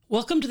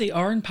Welcome to the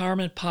Our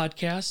Empowerment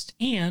Podcast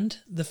and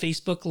the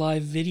Facebook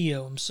Live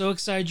video. I'm so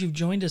excited you've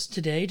joined us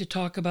today to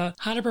talk about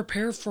how to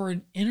prepare for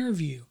an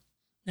interview.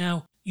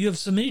 Now, you have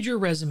submitted your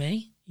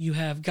resume, you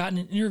have gotten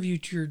an interview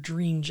to your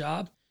dream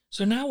job,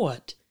 so now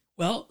what?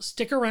 Well,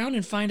 stick around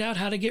and find out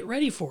how to get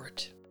ready for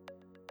it.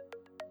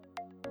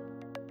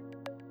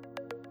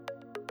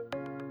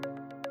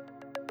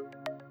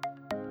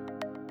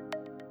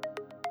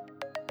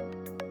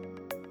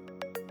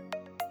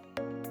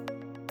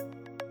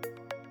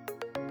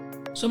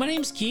 So my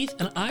name's Keith,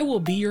 and I will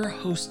be your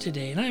host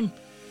today. And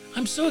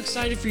I'm so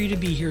excited for you to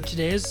be here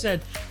today. As I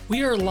said,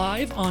 we are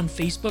live on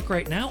Facebook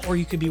right now, or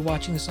you could be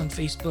watching this on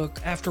Facebook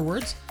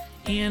afterwards.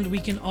 And we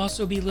can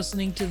also be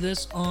listening to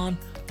this on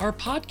our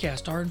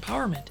podcast, Our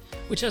Empowerment,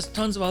 which has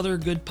tons of other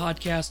good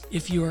podcasts.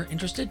 If you are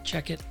interested,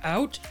 check it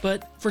out.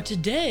 But for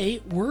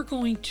today, we're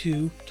going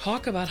to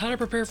talk about how to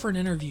prepare for an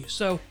interview.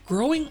 So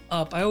growing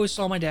up, I always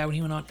saw my dad when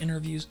he went on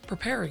interviews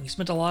preparing. He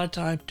spent a lot of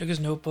time, took his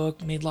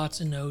notebook, made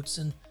lots of notes,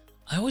 and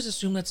I always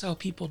assumed that's how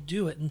people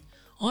do it. And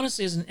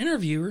honestly, as an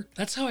interviewer,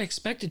 that's how I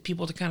expected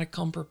people to kind of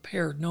come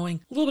prepared,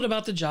 knowing a little bit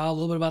about the job, a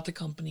little bit about the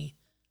company.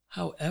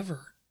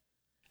 However,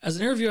 as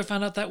an interviewer, I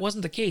found out that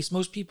wasn't the case.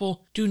 Most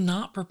people do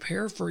not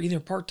prepare for either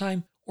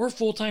part-time or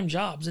full-time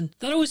jobs. And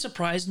that always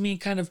surprised me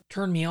and kind of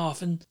turned me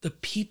off. And the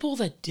people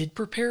that did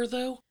prepare,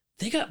 though,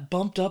 they got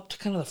bumped up to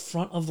kind of the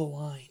front of the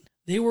line.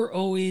 They were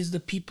always the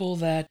people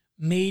that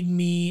made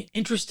me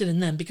interested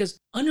in them, because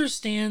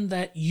understand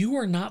that you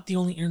are not the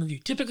only interview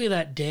typically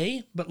that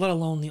day, but let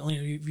alone the only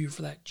interview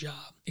for that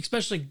job,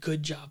 especially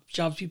good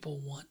jobs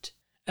people want.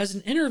 As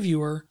an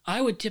interviewer,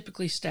 I would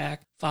typically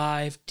stack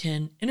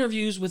 5-10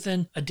 interviews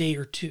within a day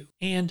or two.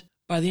 And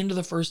by the end of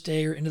the first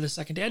day or into the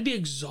second day, I'd be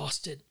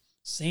exhausted.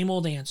 Same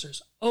old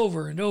answers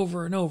over and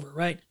over and over,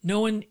 right? No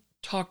one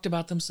talked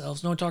about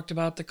themselves. No one talked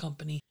about the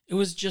company. It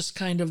was just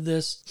kind of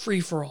this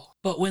free-for-all.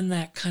 But when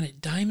that kind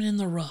of diamond in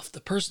the rough, the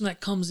person that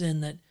comes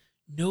in that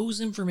knows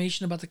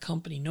information about the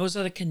company, knows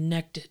how to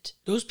connect it,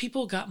 those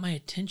people got my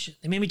attention.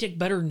 They made me take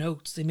better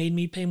notes. They made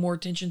me pay more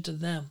attention to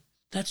them.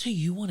 That's who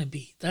you want to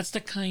be. That's the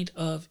kind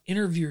of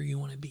interviewer you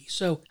want to be.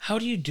 So how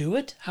do you do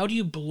it? How do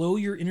you blow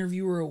your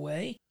interviewer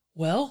away?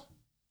 Well,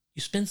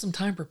 you spend some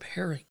time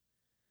preparing.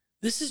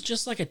 This is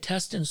just like a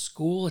test in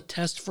school, a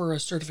test for a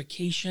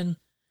certification.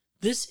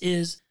 This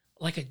is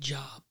like a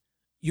job.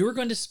 You're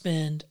going to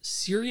spend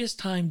serious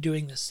time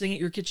doing this, sitting at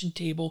your kitchen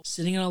table,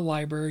 sitting in a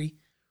library,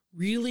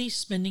 really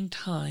spending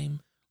time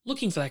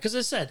looking for that. Because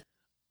as I said,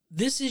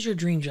 this is your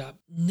dream job.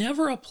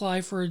 Never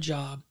apply for a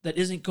job that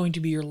isn't going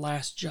to be your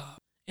last job.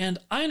 And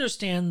I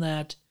understand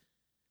that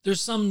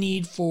there's some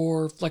need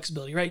for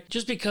flexibility, right?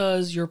 Just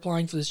because you're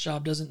applying for this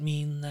job doesn't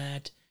mean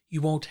that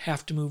you won't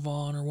have to move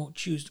on or won't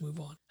choose to move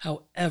on.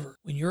 However,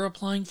 when you're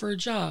applying for a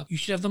job, you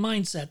should have the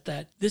mindset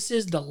that this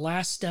is the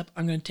last step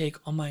I'm going to take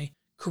on my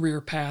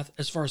career path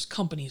as far as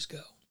companies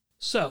go.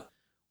 So,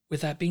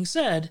 with that being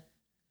said,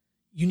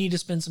 you need to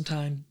spend some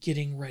time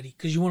getting ready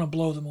because you want to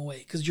blow them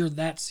away because you're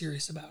that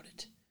serious about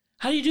it.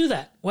 How do you do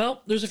that?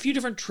 Well, there's a few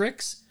different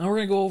tricks, and we're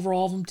going to go over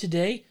all of them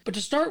today. But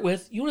to start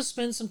with, you want to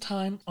spend some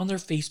time on their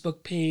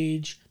Facebook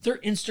page, their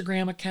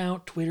Instagram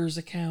account, Twitter's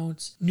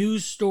accounts,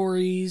 news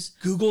stories.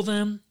 Google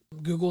them.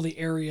 Google the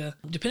area.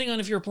 Depending on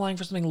if you're applying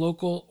for something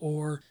local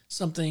or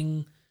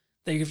something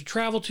that you have to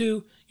travel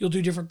to, you'll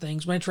do different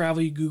things. When I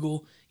travel, you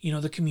Google,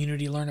 the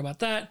community, learn about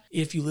that.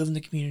 If you live in the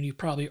community, you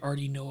probably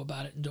already know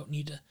about it and don't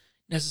need to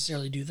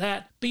necessarily do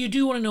that. But you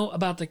do want to know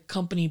about the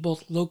company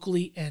both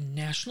locally and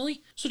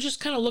nationally. So just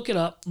kind of look it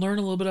up, learn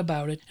a little bit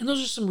about it. And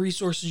those are some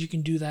resources you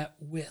can do that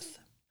with.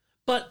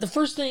 But the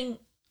first thing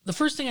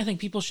I think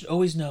people should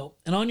always know,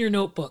 and on your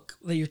notebook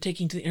that you're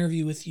taking to the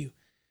interview with you,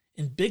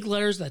 in big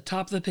letters at the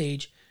top of the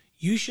page,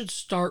 you should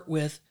start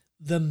with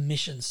the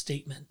mission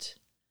statement.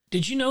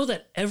 Did you know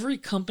that every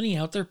company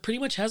out there pretty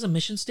much has a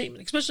mission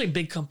statement, especially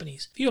big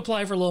companies? If you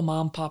apply for a little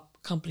mom and pop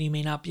company, you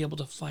may not be able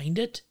to find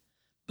it.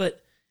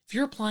 But if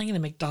you're applying in a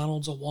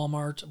McDonald's, a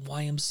Walmart, a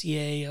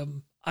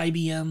YMCA,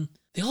 IBM,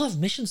 they all have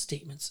mission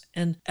statements.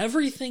 And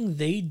everything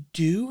they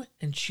do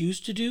and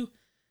choose to do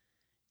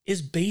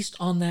is based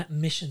on that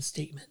mission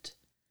statement.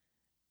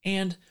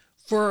 And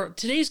for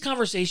today's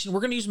conversation,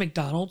 we're going to use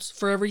McDonald's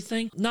for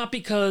everything. Not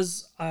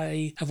because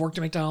I have worked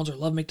at McDonald's or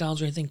love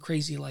McDonald's or anything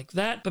crazy like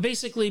that, but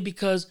basically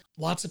because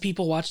lots of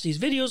people watch these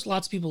videos,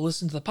 lots of people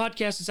listen to the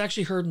podcast. It's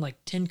actually heard in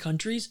like 10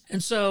 countries.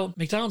 And so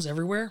McDonald's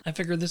everywhere. I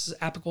figured this is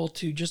applicable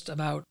to just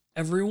about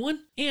everyone.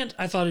 And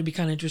I thought it'd be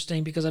kind of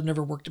interesting because I've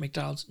never worked at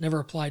McDonald's, never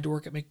applied to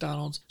work at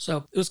McDonald's.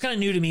 So it was kind of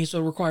new to me. So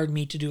it required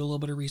me to do a little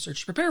bit of research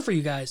to prepare for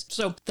you guys.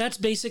 So that's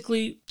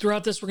basically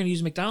throughout this, we're going to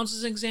use McDonald's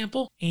as an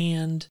example.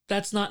 And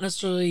that's not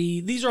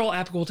necessarily, these are all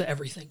applicable to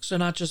everything. So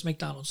not just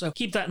McDonald's. So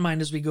keep that in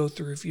mind as we go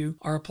through. If you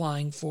are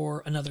applying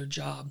for another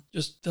job,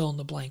 just fill in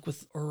the blank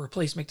with or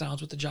replace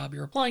McDonald's with the job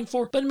you're applying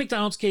for. But in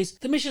McDonald's case,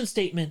 the mission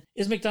statement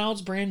is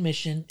McDonald's brand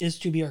mission is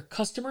to be our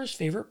customers'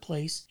 favorite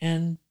place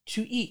and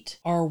to eat.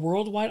 Our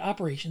worldwide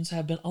operations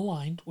have been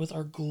aligned with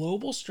our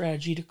global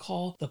strategy to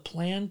call the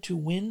Plan to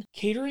Win,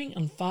 catering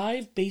on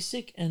 5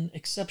 basic and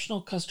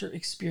exceptional customer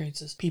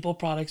experiences: people,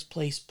 products,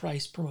 place,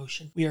 price,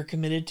 promotion. We are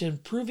committed to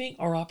improving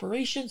our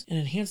operations and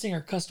enhancing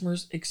our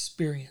customers'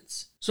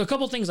 experience. So a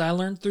couple things I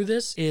learned through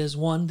this is,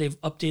 one, they've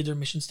updated their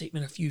mission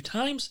statement a few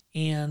times,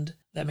 and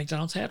that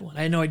McDonald's had one.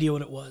 I had no idea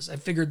what it was. I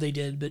figured they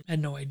did, but had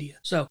no idea.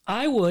 So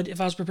I would, if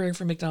I was preparing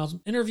for a McDonald's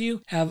interview,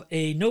 have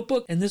a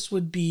notebook, and this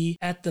would be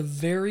at the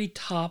very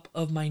top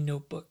of my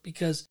notebook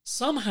because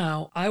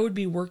somehow I would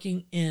be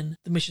working in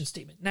the mission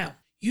statement. Now,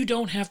 you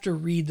don't have to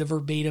read the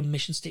verbatim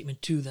mission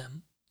statement to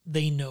them.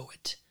 They know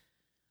it.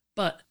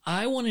 But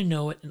I want to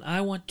know it, and I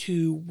want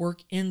to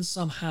work in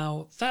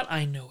somehow that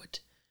I know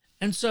it.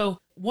 And so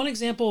one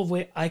example of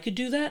way I could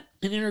do that,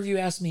 an interview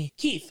asked me,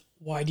 Keith,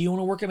 why do you want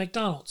to work at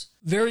McDonald's?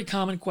 Very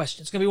common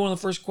question. It's going to be one of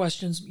the first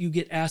questions you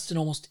get asked in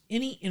almost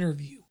any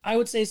interview. I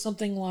would say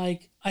something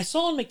like, I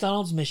saw in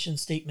McDonald's mission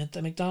statement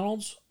that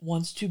McDonald's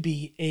wants to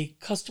be a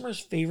customer's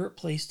favorite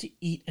place to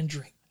eat and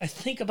drink. I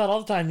think about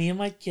all the time me and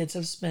my kids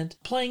have spent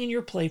playing in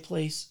your play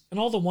place and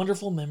all the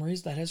wonderful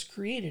memories that has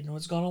created and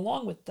what's gone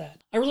along with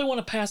that. I really want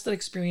to pass that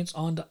experience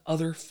on to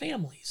other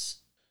families.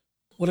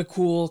 What a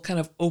cool kind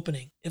of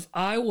opening. If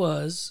I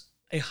was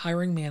a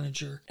hiring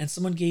manager and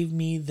someone gave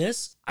me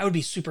this, I would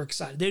be super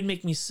excited. They'd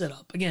make me sit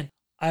up. Again,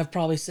 I've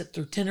probably sit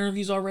through 10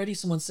 interviews already.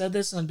 Someone said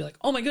this and I'd be like,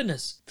 oh my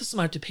goodness, this is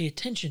something I have to pay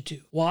attention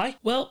to. Why?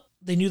 Well,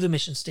 they knew the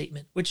mission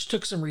statement, which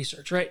took some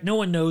research, right? No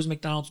one knows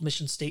McDonald's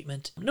mission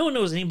statement. No one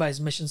knows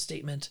anybody's mission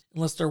statement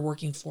unless they're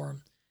working for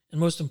them. And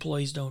most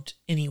employees don't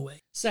anyway.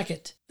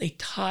 Second, they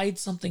tied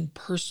something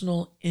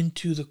personal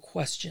into the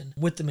question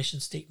with the mission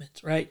statement,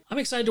 right? I'm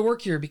excited to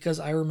work here because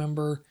I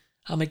remember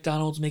how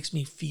McDonald's makes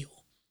me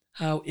feel,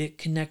 how it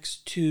connects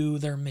to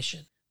their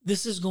mission.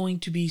 This is going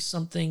to be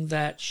something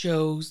that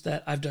shows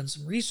that I've done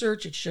some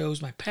research. It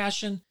shows my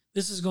passion.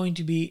 This is going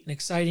to be an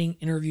exciting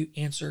interview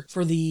answer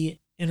for the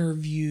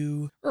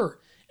interviewer.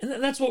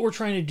 And that's what we're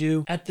trying to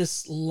do at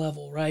this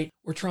level, right?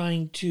 We're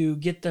trying to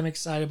get them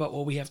excited about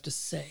what we have to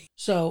say.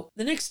 So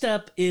the next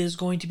step is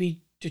going to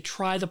be to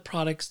try the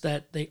products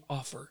that they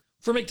offer.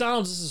 For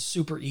McDonald's, this is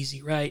super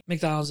easy, right?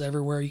 McDonald's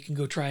everywhere. You can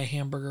go try a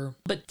hamburger.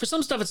 But for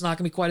some stuff, it's not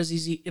going to be quite as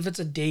easy. If it's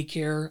a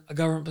daycare, a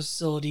government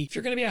facility, if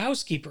you're going to be a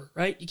housekeeper,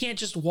 right? You can't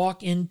just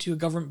walk into a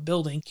government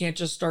building. You can't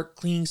just start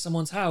cleaning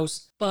someone's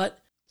house. But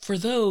for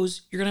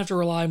those, you're going to have to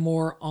rely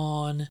more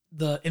on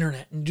the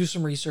internet and do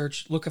some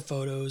research, look at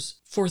photos.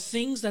 For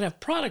things that have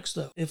products,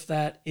 though, if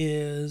that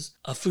is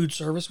a food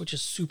service, which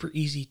is super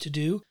easy to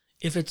do,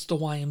 if it's the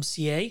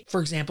YMCA,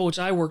 for example, which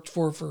I worked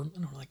for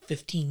like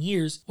 15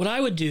 years, what I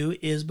would do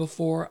is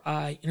before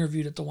I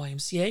interviewed at the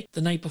YMCA,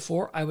 the night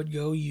before, I would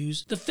go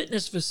use the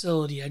fitness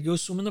facility. I'd go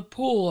swim in the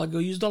pool. I'd go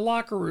use the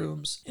locker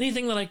rooms,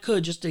 anything that I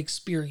could just to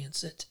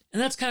experience it. And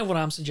that's kind of what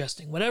I'm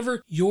suggesting.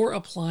 Whatever you're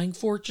applying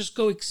for, just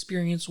go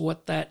experience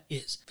what that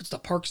is. If it's the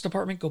parks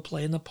department, go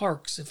play in the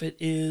parks. If it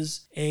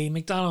is a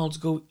McDonald's,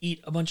 go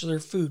eat a bunch of their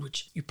food,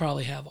 which you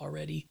probably have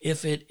already.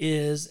 If it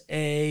is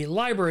a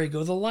library, go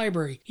to the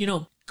library.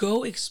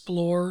 Go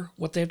explore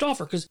what they have to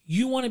offer because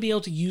you want to be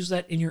able to use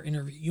that in your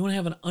interview. You want to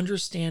have an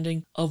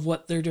understanding of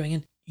what they're doing.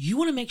 And you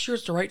want to make sure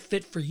it's the right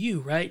fit for you,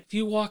 right? If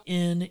you walk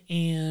in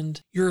and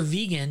you're a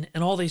vegan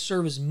and all they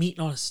serve is meat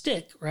on a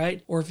stick,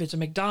 right? Or if it's a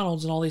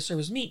McDonald's and all they serve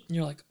is meat and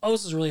you're like, oh,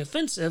 this is really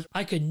offensive.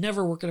 I could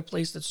never work at a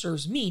place that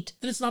serves meat.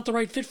 Then it's not the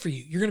right fit for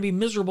you. You're going to be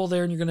miserable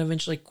there and you're going to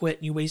eventually quit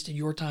and you wasted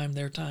your time,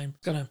 their time.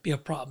 It's going to be a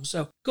problem.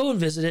 So go and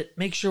visit it.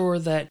 Make sure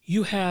that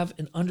you have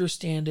an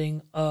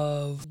understanding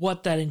of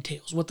what that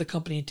entails, what the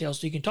company entails,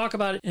 so you can talk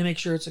about it and make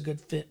sure it's a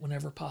good fit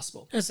whenever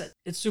possible. As I said,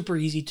 it's super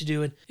easy to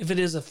do it. If it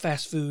is a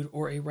fast food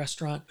or a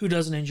restaurant, who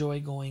doesn't enjoy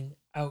going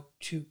out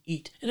to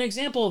eat? An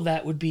example of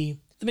that would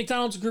be the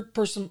McDonald's group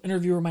person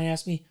interviewer might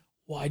ask me,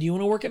 why do you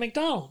want to work at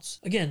McDonald's?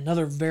 Again,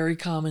 another very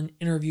common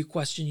interview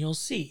question you'll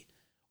see.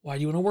 Why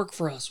do you want to work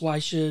for us? Why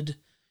should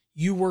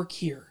you work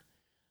here?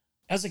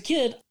 As a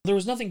kid, there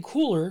was nothing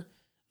cooler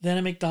than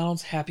a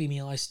McDonald's Happy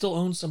Meal. I still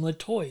own some of the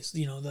toys.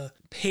 The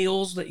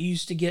pails that you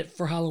used to get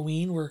for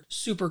Halloween were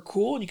super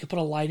cool and you could put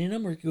a light in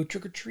them or you could go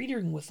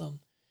trick-or-treating with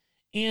them.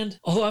 And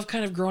although I've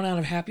kind of grown out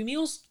of Happy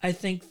Meals, I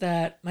think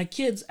that my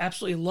kids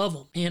absolutely love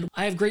them. And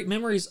I have great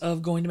memories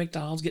of going to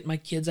McDonald's, getting my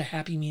kids a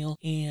Happy Meal,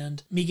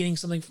 and me getting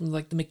something from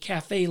like the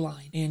McCafe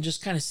line, and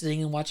just kind of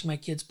sitting and watching my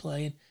kids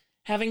play and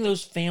having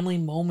those family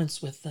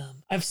moments with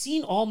them. I've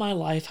seen all my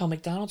life how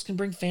McDonald's can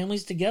bring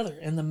families together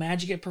and the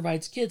magic it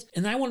provides kids,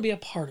 and I want to be a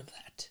part of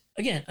that.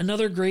 Again,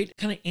 another great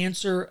kind of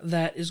answer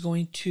that is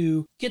going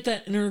to get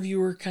that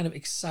interviewer kind of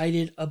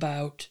excited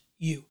about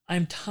you.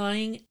 I'm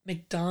tying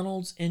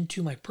McDonald's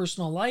into my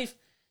personal life,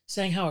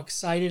 saying how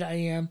excited I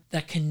am,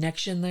 that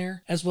connection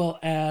there, as well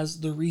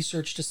as the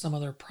research to some of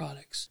their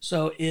products.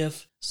 So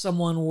if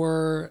someone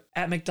were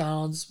at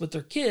McDonald's with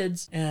their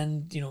kids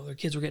and, their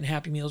kids were getting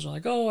Happy Meals, they're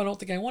like, oh, I don't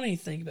think I want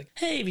anything. You'd be like,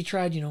 hey, have you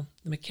tried, the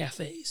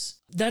McCafes?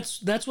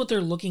 That's what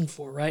they're looking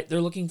for, right? They're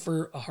looking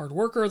for a hard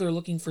worker. They're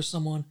looking for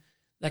someone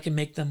that can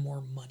make them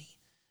more money.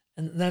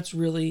 And that's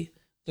really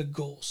the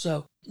goal.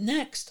 So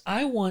next,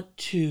 I want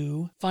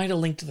to find a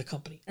link to the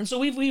company. And so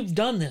we've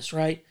done this,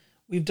 right?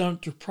 We've done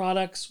it through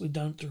products, we've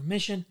done it through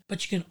mission,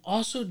 but you can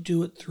also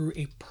do it through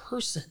a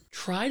person.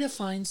 Try to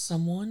find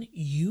someone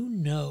you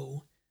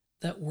know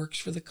that works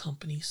for the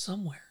company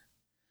somewhere.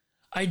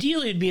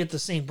 Ideally, it'd be at the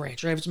same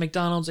branch, right? If it's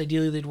McDonald's,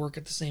 ideally they'd work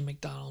at the same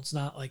McDonald's,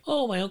 not like,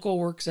 oh, my uncle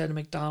works at a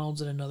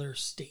McDonald's in another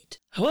state.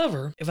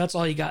 However, if that's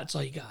all you got, it's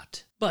all you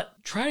got.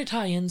 But try to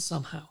tie in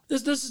somehow.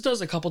 This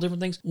does a couple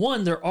different things.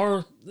 One, there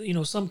are,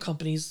 some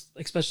companies,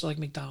 especially like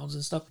McDonald's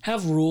and stuff,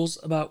 have rules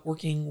about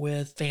working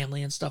with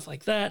family and stuff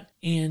like that.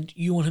 And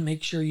you want to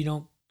make sure you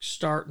don't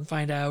start and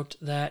find out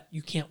that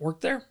you can't work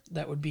there.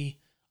 That would be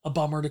a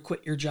bummer to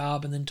quit your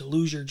job and then to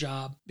lose your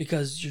job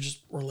because you're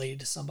just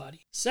related to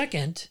somebody.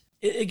 Second,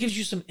 it gives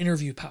you some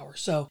interview power.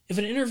 So if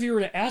an interviewer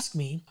were to ask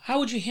me, how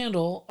would you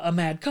handle a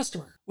mad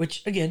customer?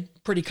 Which, again,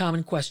 pretty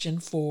common question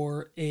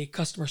for a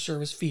customer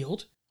service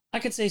field. I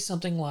could say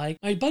something like,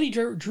 my buddy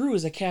Drew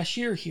is a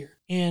cashier here,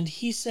 and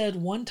he said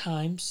one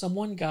time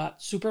someone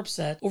got super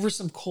upset over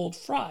some cold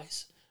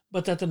fries,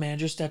 but that the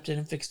manager stepped in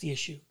and fixed the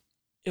issue.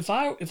 If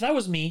that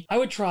was me, I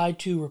would try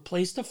to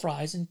replace the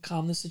fries and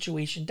calm the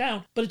situation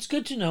down, but it's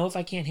good to know if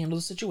I can't handle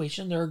the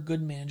situation, there are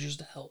good managers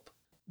to help.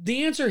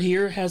 The answer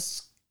here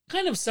has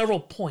kind of several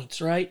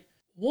points, right?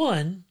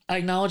 One, I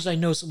acknowledge I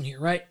know someone here,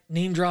 right?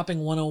 Name dropping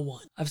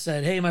 101. I've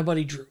said, hey, my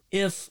buddy Drew.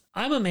 If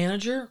I'm a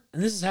manager,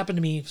 and this has happened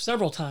to me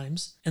several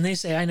times, and they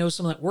say I know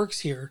someone that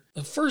works here,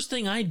 the first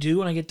thing I do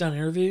when I get done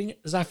interviewing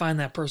is I find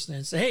that person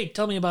and say, hey,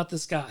 tell me about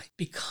this guy.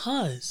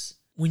 Because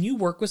when you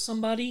work with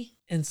somebody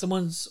and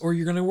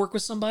you're going to work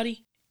with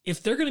somebody,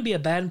 if they're going to be a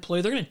bad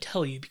employee, they're going to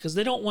tell you because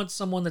they don't want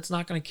someone that's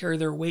not going to carry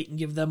their weight and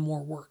give them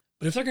more work.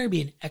 But if they're going to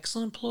be an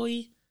excellent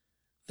employee,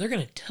 they're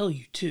going to tell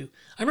you too.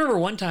 I remember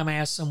one time I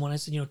asked someone, I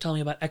said, tell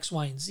me about X,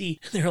 Y, and Z.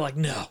 And they were like,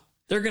 no,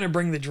 they're going to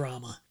bring the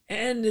drama.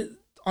 And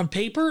on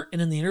paper and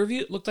in the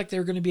interview, it looked like they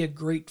were going to be a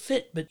great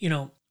fit. But,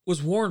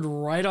 was warned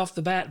right off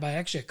the bat by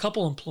actually a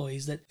couple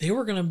employees that they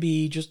were going to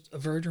be just a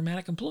very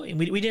dramatic employee. And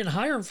we didn't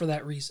hire them for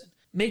that reason.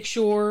 Make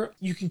sure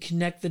you can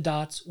connect the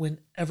dots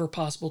whenever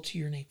possible to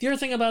your name. The other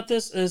thing about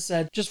this is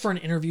that just for an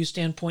interview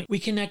standpoint, we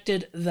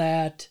connected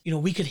that,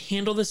 we could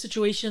handle the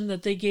situation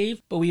that they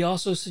gave, but we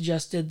also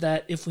suggested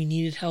that if we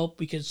needed help,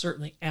 we could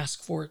certainly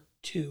ask for it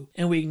too.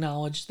 And we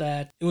acknowledged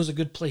that it was a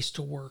good place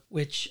to work,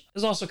 which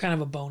is also kind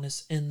of a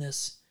bonus in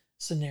this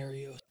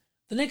scenario.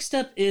 The next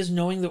step is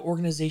knowing the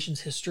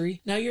organization's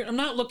history. Now, I'm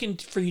not looking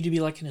for you to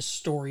be like an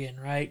historian,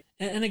 right?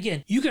 And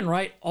again, you can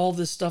write all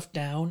this stuff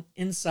down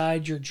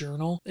inside your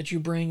journal that you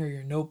bring or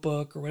your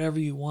notebook or whatever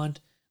you want.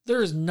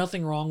 There is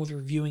nothing wrong with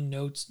reviewing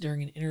notes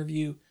during an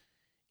interview.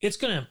 It's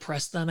going to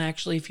impress them,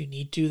 actually, if you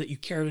need to, that you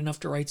cared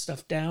enough to write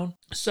stuff down.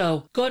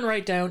 So go ahead and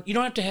write down. You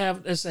don't have to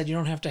have, as I said, you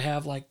don't have to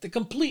have like the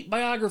complete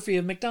biography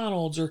of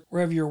McDonald's or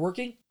wherever you're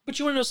working. But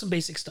you want to know some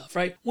basic stuff,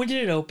 right? When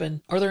did it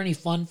open? Are there any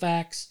fun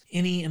facts?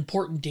 Any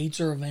important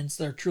dates or events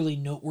that are truly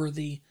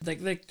noteworthy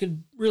that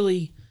could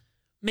really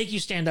make you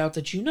stand out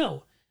that you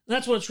know? And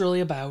that's what it's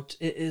really about,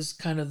 is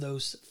kind of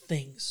those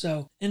things.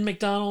 So in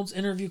McDonald's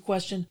interview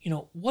question,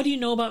 what do you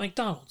know about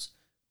McDonald's?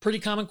 Pretty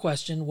common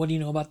question. What do you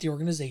know about the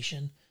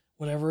organization?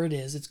 Whatever it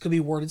is, it could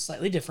be worded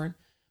slightly different.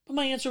 But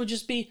my answer would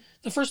just be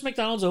the first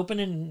McDonald's opened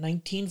in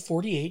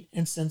 1948,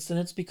 and since then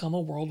it's become a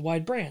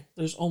worldwide brand.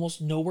 There's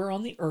almost nowhere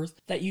on the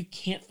earth that you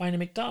can't find a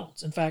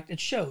McDonald's. In fact, it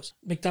shows.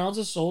 McDonald's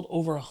has sold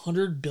over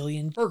 100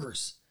 billion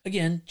burgers.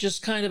 Again,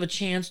 just kind of a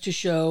chance to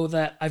show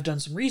that I've done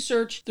some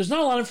research. There's not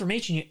a lot of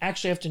information you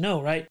actually have to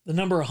know, right? The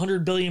number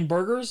 100 billion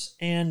burgers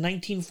and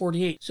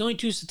 1948. It's the only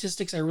two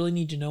statistics I really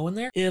need to know in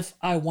there. If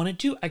I wanted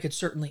to, I could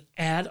certainly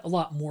add a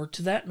lot more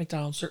to that.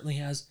 McDonald's certainly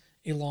has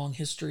a long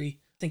history.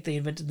 I think they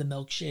invented the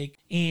milkshake,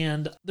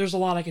 and there's a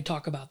lot I could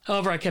talk about.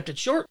 However, I kept it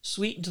short,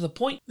 sweet, and to the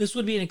point. This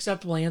would be an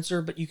acceptable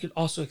answer, but you could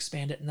also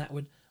expand it, and that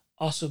would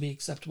also be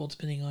acceptable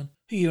depending on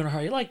who you and how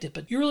you liked it.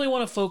 But you really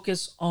want to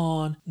focus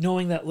on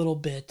knowing that little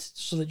bit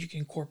so that you can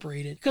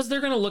incorporate it, because they're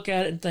going to look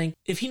at it and think,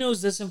 if he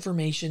knows this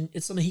information,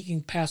 it's something he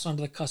can pass on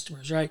to the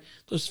customers, right?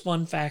 Those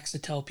fun facts to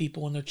tell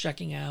people when they're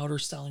checking out or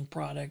selling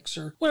products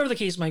or whatever the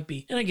case might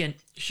be. And again,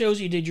 it shows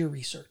you did your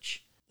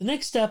research. The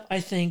next step,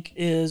 I think,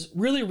 is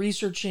really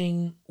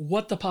researching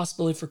what the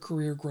possibility for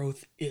career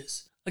growth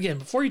is. Again,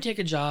 before you take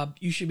a job,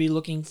 you should be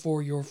looking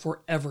for your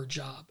forever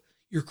job,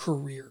 your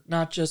career,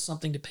 not just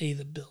something to pay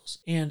the bills.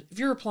 And if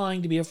you're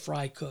applying to be a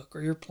fry cook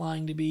or you're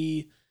applying to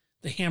be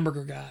the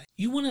hamburger guy,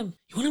 you want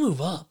to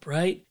move up,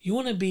 right? You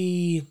want to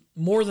be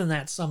more than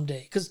that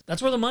someday, because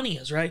that's where the money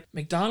is, right?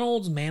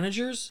 McDonald's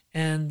managers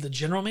and the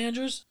general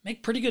managers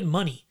make pretty good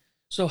money.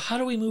 So how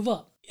do we move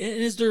up? And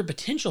is there a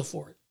potential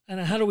for it? And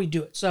how do we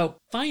do it? So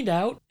find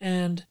out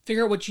and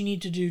figure out what you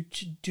need to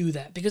do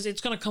that, because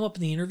it's going to come up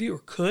in the interview,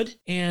 or could,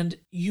 and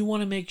you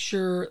want to make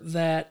sure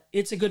that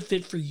it's a good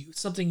fit for you.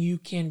 It's something you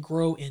can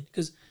grow in,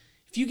 because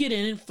if you get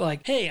in and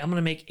like, hey, I'm going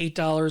to make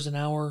 $8 an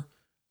hour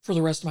for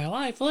the rest of my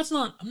life, well,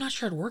 I'm not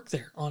sure I'd work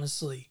there,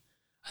 honestly.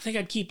 I think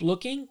I'd keep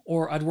looking,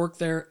 or I'd work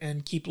there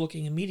and keep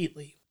looking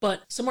immediately.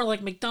 But somewhere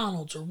like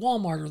McDonald's or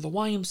Walmart or the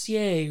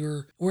YMCA,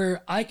 or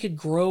where I could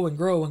grow and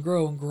grow and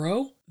grow and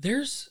grow,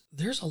 there's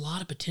a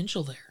lot of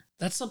potential there.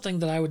 That's something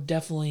that I would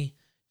definitely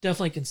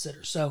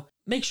consider. So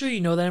make sure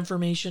you know that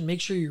information.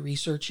 Make sure you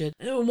research it.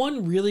 And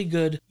one really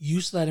good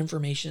use of that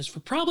information is for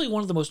probably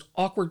one of the most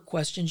awkward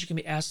questions you can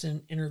be asked in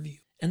an interview.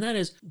 And that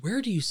is,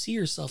 where do you see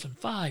yourself in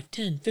 5,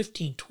 10,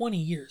 15, 20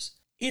 years?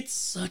 It's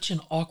such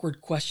an awkward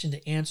question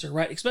to answer,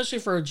 right? Especially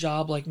for a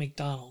job like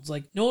McDonald's.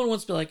 Like, no one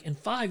wants to be like, in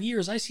 5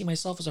 years, I see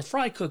myself as a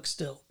fry cook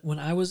still. When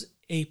I was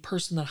a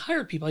person that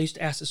hired people, I used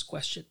to ask this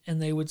question,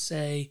 and they would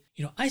say,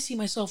 I see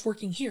myself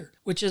working here,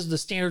 which is the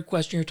standard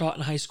question you're taught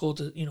in high school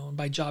to, and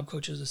by job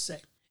coaches to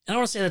say. And I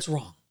want to say that's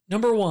wrong.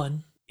 Number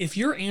one, if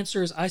your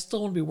answer is, I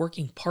still want to be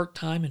working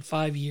part-time in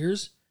 5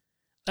 years,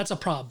 that's a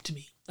problem to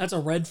me. That's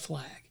a red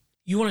flag.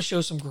 You want to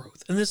show some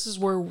growth. And this is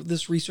where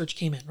this research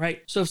came in,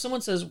 right? So if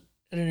someone says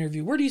at an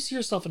interview, where do you see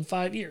yourself in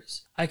 5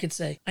 years? I could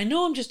say, I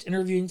know I'm just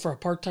interviewing for a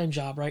part-time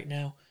job right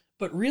now,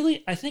 but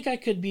really, I think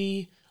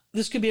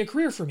this could be a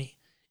career for me.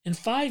 In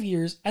 5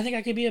 years, I think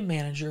I could be a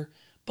manager,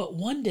 but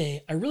one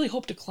day, I really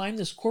hope to climb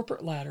this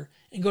corporate ladder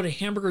and go to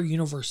Hamburger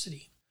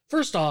University.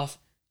 First off,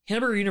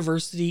 Hamburger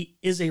University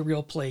is a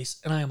real place,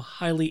 and I am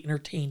highly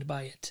entertained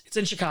by it. It's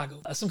in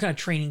Chicago, some kind of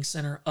training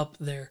center up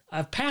there.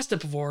 I've passed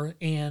it before,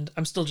 and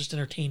I'm still just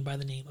entertained by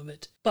the name of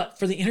it. But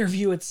for the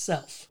interview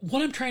itself,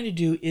 what I'm trying to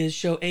do is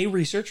show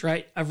research,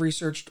 right? I've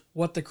researched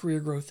what the career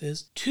growth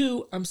is.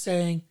 2, I'm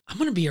saying I'm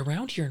going to be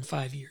around here in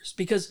 5 years,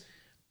 because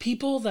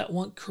people that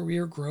want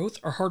career growth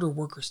are harder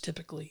workers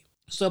typically.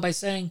 So by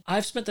saying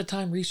I've spent the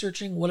time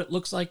researching what it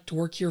looks like to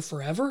work here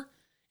forever,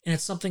 and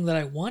it's something that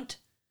I want,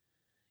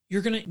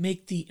 you're going to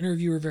make the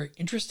interviewer very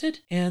interested,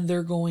 and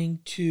they're going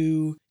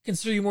to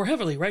consider you more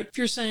heavily, right? If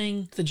you're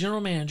saying to the general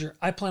manager,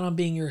 I plan on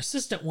being your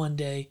assistant one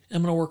day, and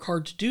I'm going to work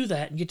hard to do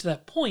that and get to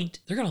that point,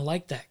 they're going to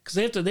like that, because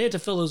they have to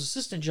fill those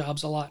assistant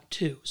jobs a lot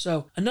too.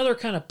 So another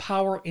kind of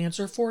power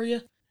answer for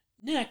you.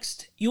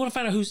 Next, you want to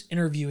find out who's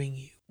interviewing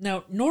you.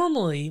 Now,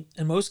 normally,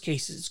 in most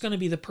cases, it's going to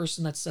be the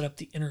person that set up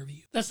the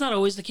interview. That's not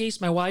always the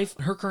case. My wife,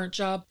 her current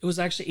job, it was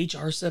actually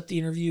HR set up the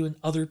interview, and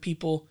other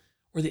people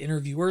were the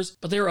interviewers,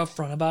 but they were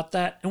upfront about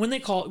that. And when they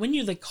call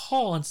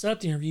and set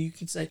up the interview, you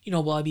can say,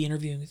 will I be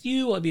interviewing with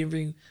you? Will I be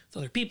interviewing with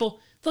other people?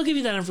 They'll give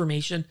you that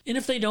information. And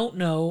if they don't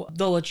know,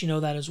 they'll let you know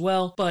that as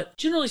well. But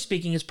generally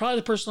speaking, it's probably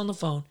the person on the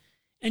phone.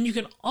 And you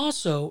can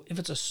also, if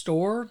it's a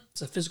store,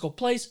 it's a physical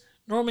place,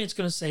 normally it's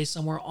going to say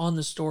somewhere on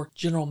the store,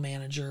 general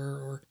manager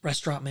or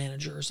restaurant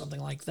manager or something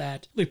like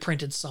that. It'll be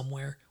printed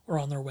somewhere or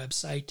on their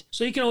website.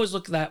 So you can always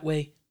look that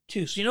way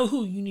too. So you know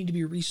who you need to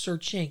be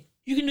researching.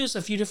 You can do this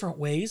a few different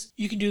ways.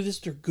 You can do this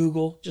through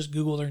Google. Just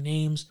Google their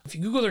names. If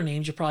you Google their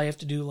names, you probably have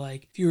to do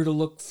if you were to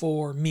look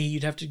for me,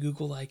 you'd have to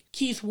Google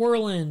Keith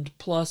Worland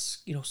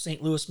plus,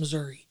 St. Louis,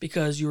 Missouri,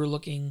 because you were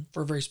looking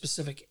for a very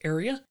specific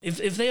area. If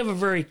they have a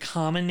very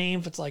common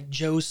name, if it's like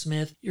Joe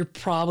Smith, you're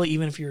probably,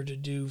 even if you were to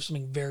do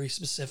something very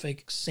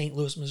specific, St.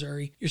 Louis,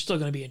 Missouri, you're still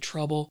going to be in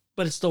trouble,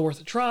 but it's still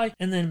worth a try.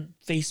 And then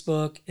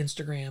Facebook,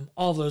 Instagram,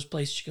 all of those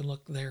places you can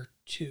look there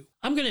too.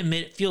 I'm going to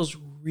admit it feels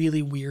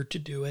really weird to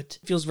do it.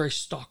 It feels very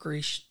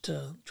stalkerish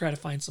to try to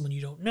find someone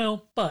you don't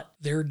know, but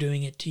they're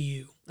doing it to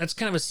you. That's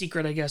kind of a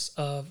secret, I guess,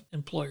 of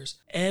employers.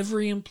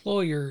 Every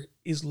employer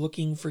is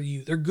looking for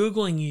you. They're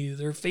Googling you,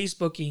 they're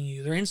Facebooking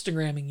you, they're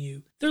Instagramming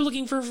you. They're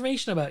looking for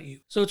information about you.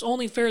 So it's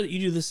only fair that you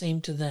do the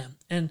same to them.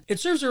 And it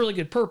serves a really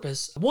good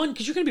purpose. One,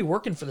 because you're going to be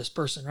working for this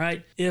person,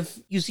 right? If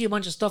you see a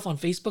bunch of stuff on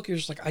Facebook, you're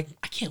just like,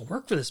 I can't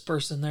work for this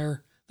person.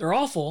 They're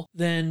awful,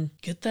 then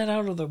get that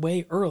out of the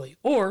way early.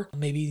 Or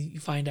maybe you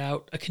find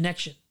out a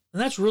connection.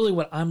 And that's really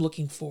what I'm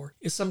looking for,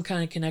 is some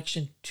kind of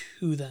connection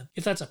to them.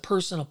 If that's a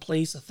person, a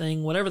place, a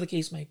thing, whatever the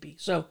case might be.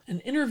 So an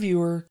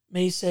interviewer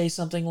may say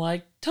something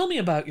like, tell me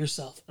about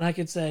yourself. And I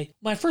could say,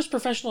 my first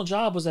professional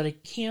job was at a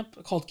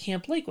camp called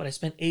Camp Lakewood. I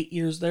spent 8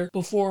 years there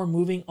before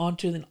moving on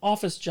to an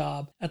office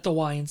job at the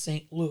Y in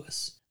St.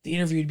 Louis. The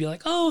interview would be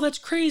like, oh, that's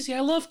crazy. I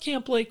love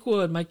Camp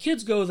Lakewood. My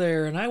kids go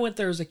there, and I went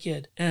there as a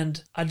kid.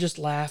 And I'd just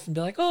laugh and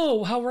be like,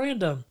 oh, how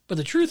random. But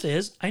the truth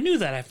is, I knew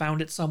that. I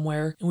found it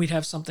somewhere, and we'd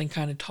have something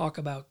kind of talk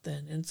about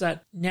then. And it's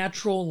that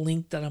natural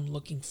link that I'm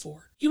looking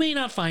for. You may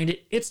not find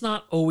it. It's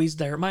not always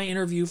there. My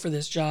interview for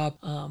this job,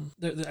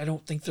 I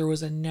don't think there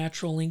was a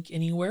natural link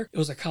anywhere. It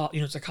was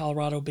it's a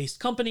Colorado-based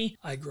company.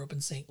 I grew up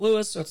in St.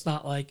 Louis, so it's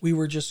not like we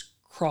were just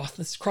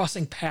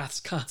crossing paths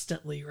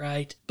constantly,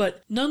 right?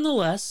 But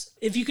nonetheless,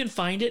 if you can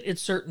find it,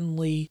 it's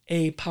certainly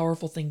a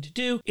powerful thing to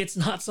do. It's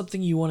not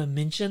something you want to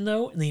mention,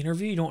 though, in the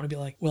interview. You don't want to be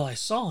like, well, I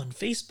saw on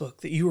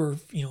Facebook that you were,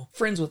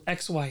 friends with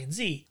X, Y, and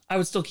Z. I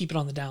would still keep it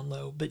on the down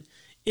low, but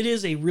it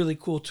is a really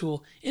cool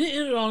tool.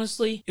 And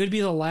honestly, it would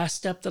be the last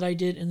step that I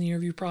did in the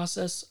interview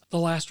process, the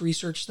last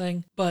research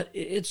thing, but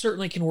it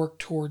certainly can work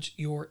towards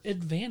your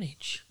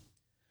advantage.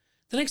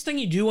 The next thing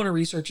you do want to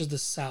research is the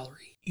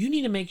salary. You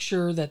need to make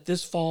sure that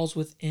this falls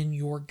within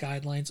your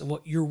guidelines of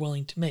what you're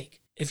willing to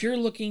make. If you're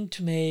looking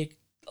to make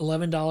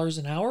 $11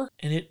 an hour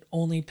and it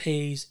only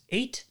pays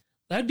 $8,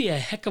 that'd be a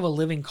heck of a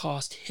living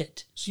cost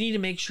hit. So you need to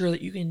make sure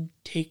that you can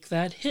take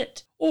that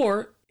hit.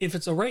 Or if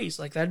it's a raise,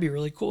 like that'd be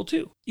really cool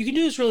too. You can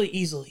do this really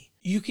easily.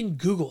 You can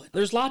Google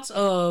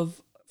it.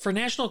 For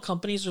national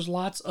companies, there's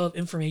lots of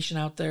information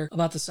out there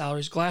about the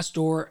salaries.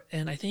 Glassdoor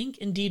and I think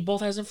Indeed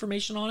both has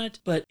information on it,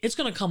 but it's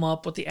going to come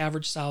up what the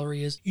average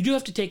salary is. You do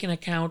have to take into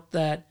account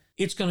that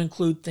it's going to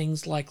include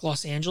things like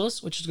Los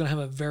Angeles, which is going to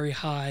have a very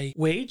high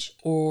wage,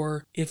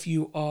 or if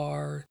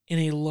you're in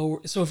a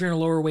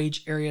lower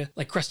wage area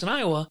like Creston,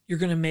 Iowa, you're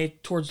going to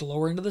make towards the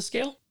lower end of the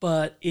scale.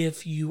 But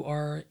if you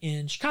are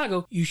in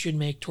Chicago, you should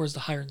make towards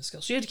the higher end of the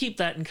scale. So you have to keep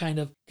that in kind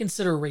of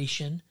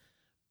consideration.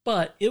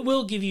 But it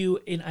will give you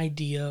an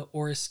idea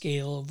or a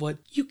scale of what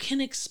you can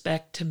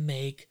expect to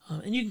make.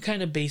 And you can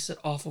kind of base it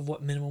off of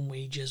what minimum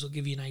wage is. It'll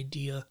give you an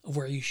idea of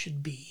where you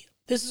should be.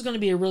 This is going to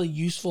be a really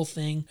useful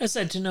thing, as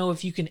I said, to know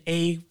if you can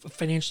A,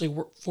 financially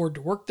afford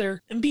to work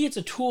there, and B, it's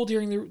a tool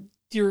during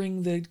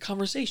the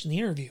conversation, the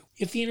interview.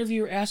 If the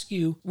interviewer asks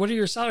you, what are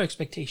your salary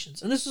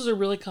expectations? And this is a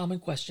really common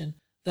question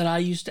that I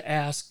used to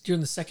ask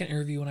during the second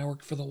interview when I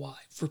worked for the Y,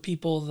 for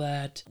people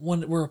that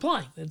were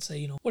applying. They'd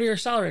say, what are your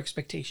salary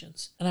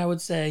expectations? And I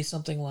would say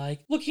something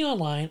like, looking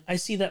online, I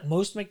see that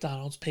most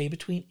McDonald's pay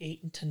between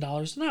 $8 and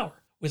 $10 an hour.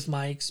 With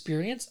my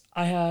experience,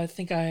 I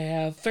think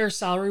fair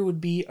salary would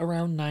be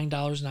around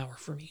 $9 an hour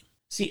for me.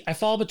 See, I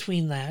fall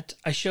between that.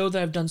 I show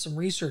that I've done some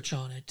research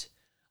on it.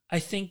 I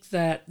think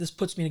that this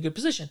puts me in a good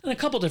position in a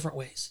couple different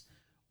ways.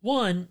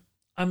 One,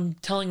 I'm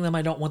telling them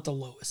I don't want the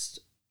lowest.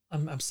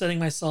 I'm setting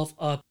myself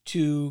up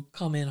to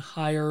come in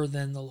higher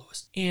than the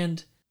lowest.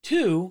 And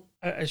two,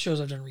 it shows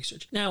I've done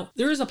research. Now,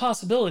 there is a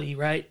possibility,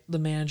 right? The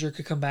manager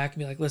could come back and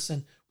be like,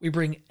 listen, we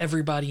bring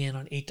everybody in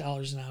on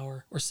 $8 an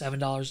hour or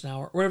 $7 an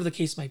hour, or whatever the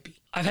case might be.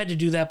 I've had to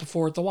do that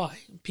before at the Y.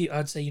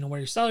 I'd say, what are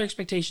your salary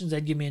expectations?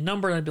 They'd give me a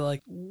number and I'd be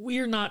like,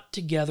 we're not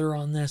together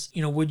on this.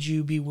 Would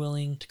you be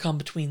willing to come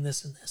between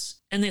this and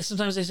this? And then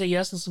sometimes they say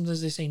yes and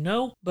sometimes they say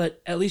no,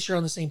 but at least you're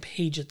on the same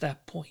page at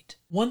that point.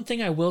 One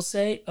thing I will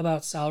say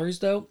about salaries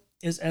though,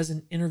 is as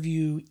an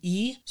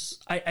interviewee,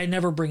 I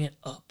never bring it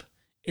up.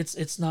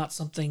 It's not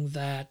something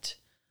that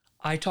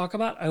I talk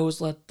about. I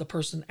always let the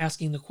person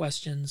asking the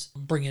questions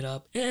bring it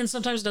up. And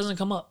sometimes it doesn't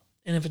come up.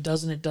 And if it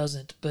doesn't, it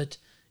doesn't. But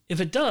if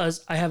it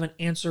does, I have an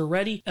answer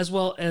ready, as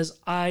well as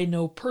I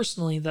know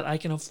personally that I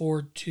can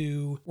afford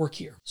to work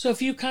here. So a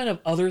few kind of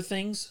other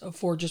things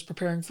for just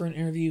preparing for an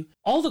interview.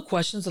 All the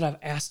questions that I've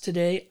asked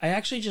today, I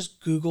actually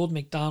just Googled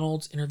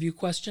McDonald's interview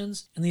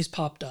questions and these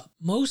popped up.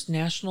 Most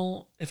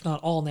national, if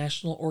not all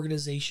national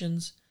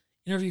organizations,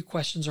 interview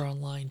questions are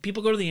online.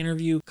 People go to the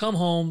interview, come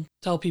home,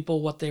 tell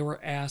people what they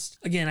were asked.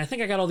 Again, I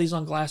think I got all these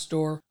on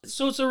Glassdoor.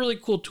 So it's a really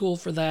cool tool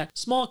for that.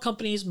 Small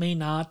companies may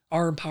not.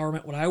 Our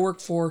Empowerment, what I work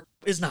for,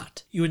 is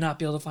not. You would not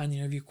be able to find the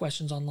interview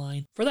questions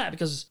online for that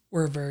because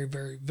we're a very,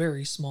 very,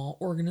 very small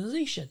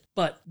organization.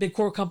 But big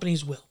core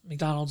companies will.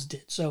 McDonald's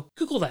did. So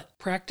Google that.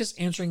 Practice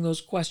answering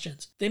those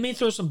questions. They may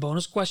throw some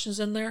bonus questions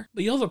in there,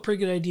 but you'll have a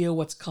pretty good idea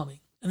what's coming.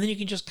 And then you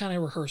can just kind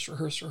of rehearse.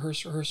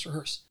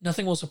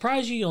 Nothing will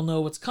surprise you. You'll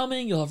know what's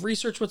coming. You'll have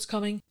research what's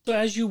coming. So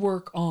as you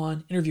work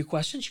on interview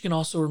questions, you can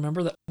also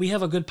remember that we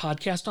have a good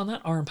podcast on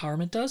that. Our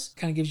Empowerment does.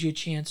 Kind of gives you a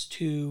chance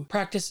to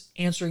practice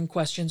answering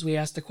questions. We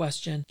ask the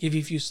question, give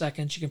you a few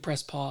seconds. You can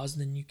press pause,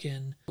 and then you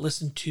can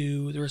listen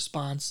to the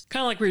response.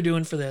 Kind of like we were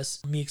doing for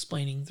this, me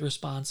explaining the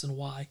response and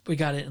why. We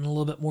got it in a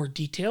little bit more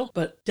detail,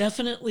 but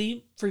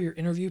definitely for your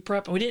interview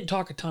prep, and we didn't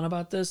talk a ton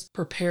about this,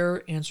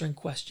 prepare answering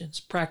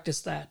questions.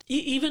 Practice that.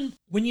 Even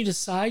when you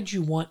decide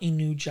you want a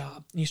new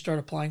job and you start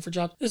applying for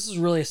jobs, this is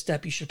really a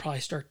step you should probably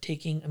start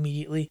taking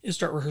immediately, is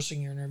start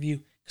rehearsing your interview,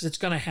 because it's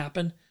going to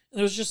happen. And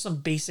there's just some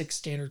basic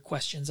standard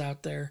questions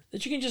out there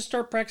that you can just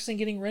start practicing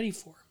getting ready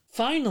for.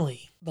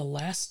 Finally, the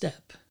last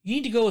step. You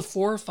need to go with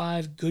 4 or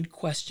 5 good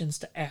questions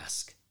to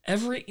ask.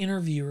 Every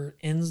interviewer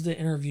ends the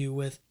interview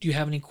with, do you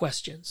have any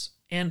questions?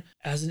 And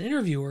as an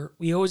interviewer,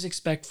 we always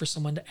expect for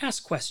someone to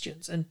ask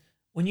questions. And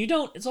when you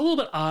don't, it's a little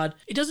bit odd.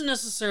 It doesn't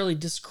necessarily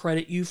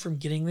discredit you from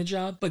getting the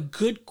job, but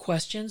good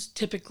questions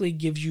typically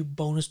gives you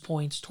bonus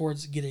points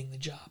towards getting the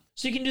job.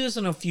 So you can do this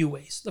in a few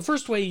ways. The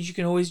first way is you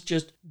can always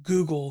just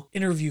Google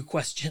interview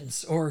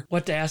questions or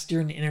what to ask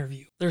during the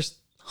interview. There's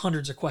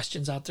hundreds of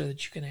questions out there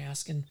that you can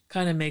ask and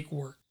kind of make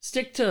work.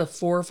 Stick to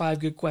 4 or 5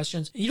 good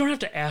questions. You don't have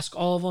to ask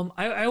all of them.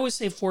 I always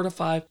say 4 to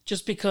 5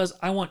 just because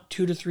I want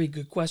 2 to 3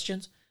 good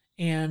questions.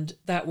 And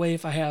that way,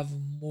 if I have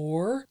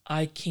more,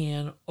 I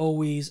can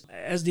always,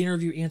 as the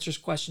interview answers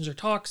questions or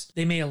talks,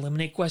 they may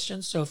eliminate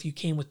questions. So if you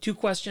came with 2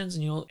 questions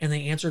and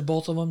they answered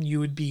both of them, you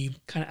would be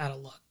kind of out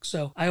of luck.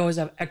 So I always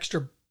have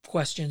extra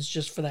questions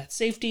just for that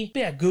safety. But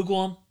yeah,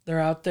 Google them.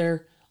 They're out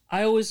there.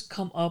 I always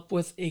come up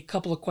with a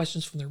couple of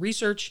questions from the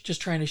research,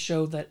 just trying to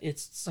show that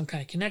it's some kind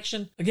of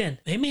connection. Again,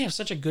 they may have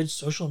such a good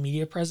social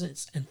media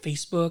presence and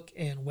Facebook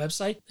and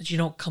website that you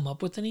don't come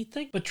up with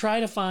anything, but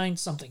try to find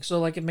something. So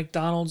like if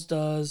McDonald's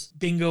does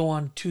bingo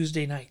on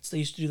Tuesday nights, they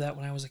used to do that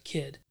when I was a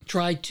kid.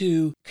 try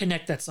to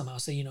connect that somehow.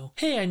 Say,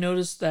 hey, I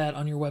noticed that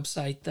on your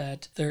website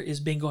that there is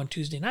bingo on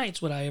Tuesday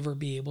nights. Would I ever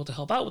be able to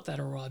help out with that,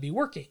 or will I be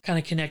working? Kind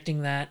of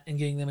connecting that and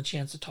getting them a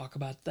chance to talk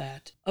about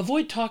that.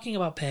 Avoid talking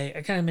about pay.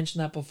 I kind of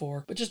mentioned that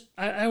before, but just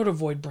I would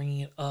avoid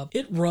bringing it up.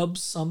 It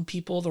rubs some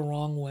people the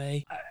wrong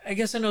way. I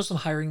guess I know some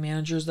hiring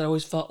managers that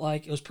always felt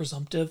like it was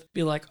presumptive.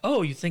 Be like,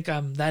 oh, you think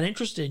I'm that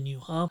interested in you,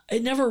 huh?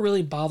 It never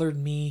really bothered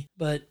me,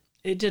 but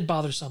it did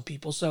bother some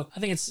people. So I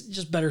think it's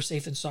just better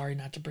safe than sorry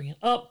not to bring it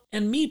up.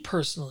 And me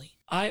personally,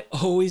 I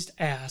always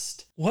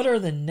asked, what are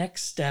the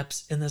next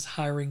steps in this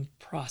hiring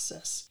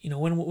process?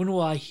 When will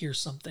I hear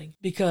something?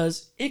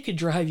 Because it could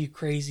drive you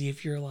crazy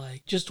if you're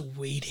like just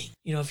waiting.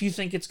 If you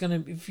think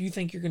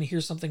you're gonna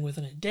hear something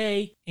within a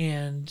day,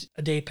 and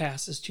a day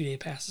passes, 2 day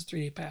passes,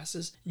 3 day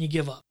passes, and you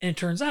give up. And it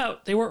turns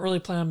out they weren't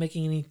really planning on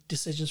making any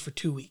decisions for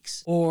 2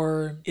 weeks.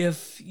 Or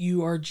if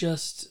you are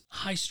just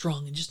high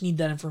strung and just need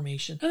that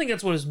information. I think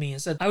that's what it was me. I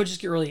said I would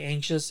just get really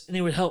anxious, and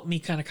it would help me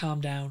kind of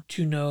calm down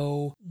to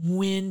know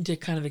when to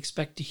kind of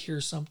expect to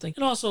hear something.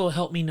 And also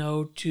help me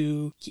know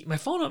to keep my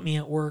phone on me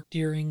at work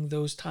during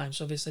those times.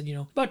 So if I said,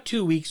 about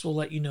 2 weeks, we'll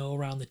let you know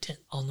around the 10th.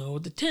 I'll know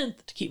the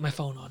 10th to keep my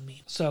phone on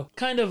me. So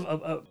kind of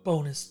a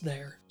bonus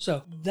there.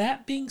 So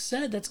that being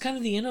said, that's kind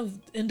of the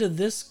end of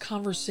this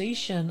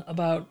conversation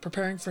about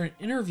preparing for an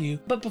interview.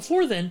 But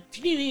before then, if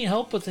you need any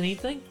help with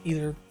anything,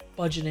 either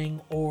budgeting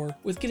or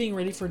with getting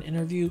ready for an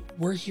interview,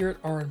 we're here at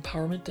Our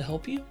Empowerment to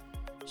help you.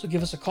 So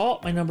give us a call.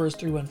 My number is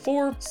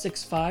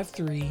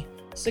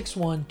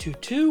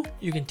 314-653-6122.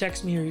 You can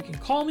text me or you can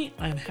call me.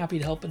 I'm happy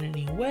to help in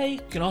any way.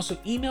 You can also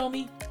email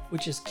me,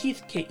 which is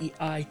Keith, Keith,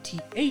 at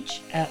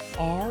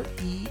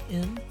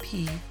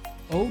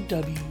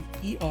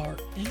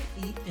REMPOWERNENT.org.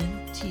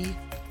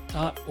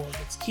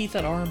 It's Keith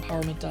at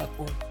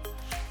ourempowerment.org.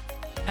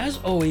 As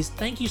always,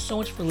 thank you so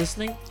much for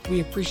listening.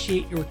 We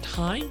appreciate your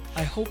time.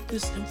 I hope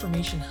this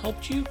information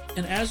helped you.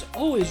 And as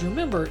always,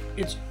 remember,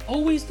 it's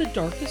always the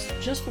darkest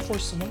just before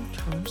someone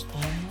turns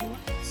on the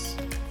light.